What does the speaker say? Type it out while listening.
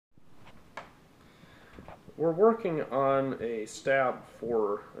We're working on a stab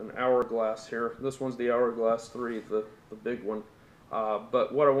for an Hourglass here. This one's the Hourglass III, the big one.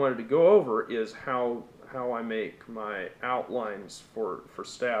 But what I wanted to go over is how I make my outlines for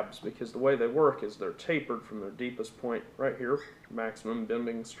stabs, because the way they work is they're tapered from their deepest point right here, maximum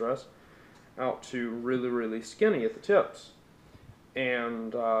bending stress, out to really skinny at the tips.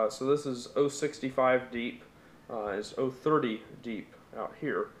 And so this is 065 deep, is 030 deep out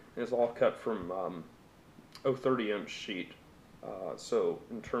here, and it's all cut from 030-inch sheet. So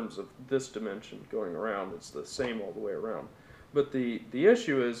in terms of this dimension going around, it's the same all the way around. But the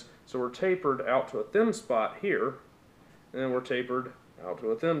issue is, so we're tapered out to a thin spot here, and then we're tapered out to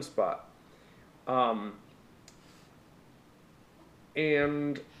a thin spot.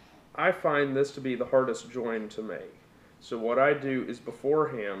 And I find this to be the hardest join to make. So what I do is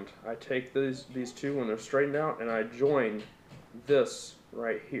beforehand, I take these two when they're straightened out, and I join this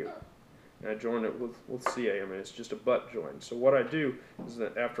right here. And I join it with CA. I mean, it's just a butt join. So what I do is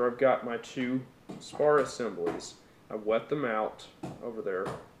that after I've got my two spar assemblies, I wet them out over there.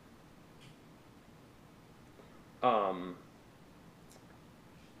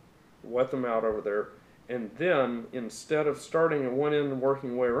 And then instead of starting at one end and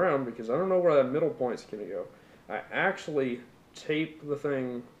working way around, because I don't know where that middle point's going to go, I actually tape the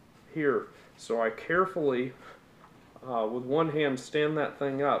thing here. So I carefully, with one hand, stand that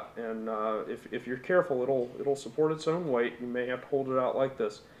thing up, and if you're careful, it'll support its own weight. You may have to hold it out like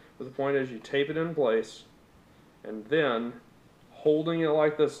this. But the point is, you tape it in place, and then holding it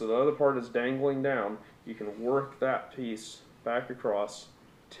like this, so the other part is dangling down, you can work that piece back across,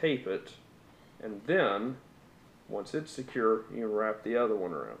 tape it, and then once it's secure, you can wrap the other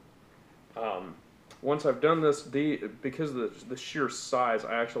one around. Once I've done this, because of the sheer size,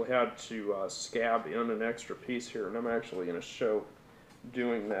 I actually had to scab in an extra piece here, and I'm actually going to show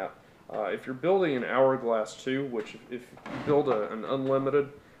doing that. If you're building an Hourglass II, which if you build an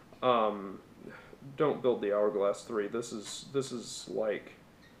unlimited, don't build the Hourglass III. This is like,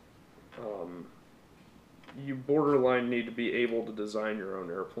 you borderline need to be able to design your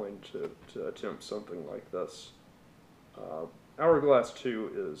own airplane to attempt something like this. Hourglass II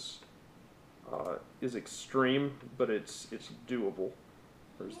is extreme, but it's doable.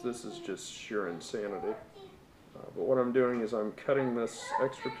 Whereas this is just sheer insanity. But what I'm doing is I'm cutting this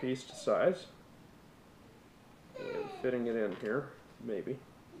extra piece to size and fitting it in here, maybe.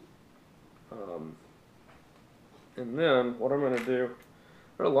 And then what I'm going to do,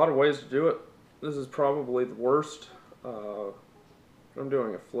 there are a lot of ways to do it. This is probably the worst. I'm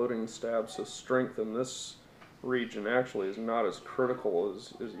doing a floating stab, so strength in this region actually is not as critical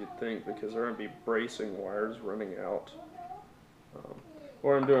as you'd think, because there are going to be bracing wires running out.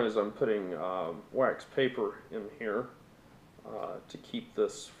 What I'm doing is I'm putting wax paper in here to keep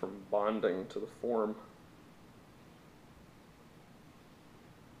this from bonding to the form.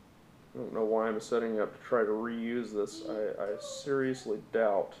 I don't know why I'm setting up to try to reuse this. I seriously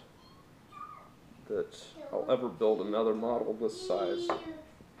doubt that I'll ever build another model this size.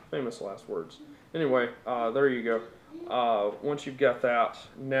 Famous last words. Anyway, there you go. Once you've got that,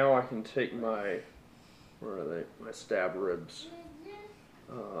 now I can take my, where are they? My stab ribs.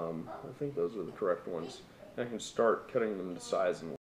 I think those are the correct ones. I can start cutting them to size and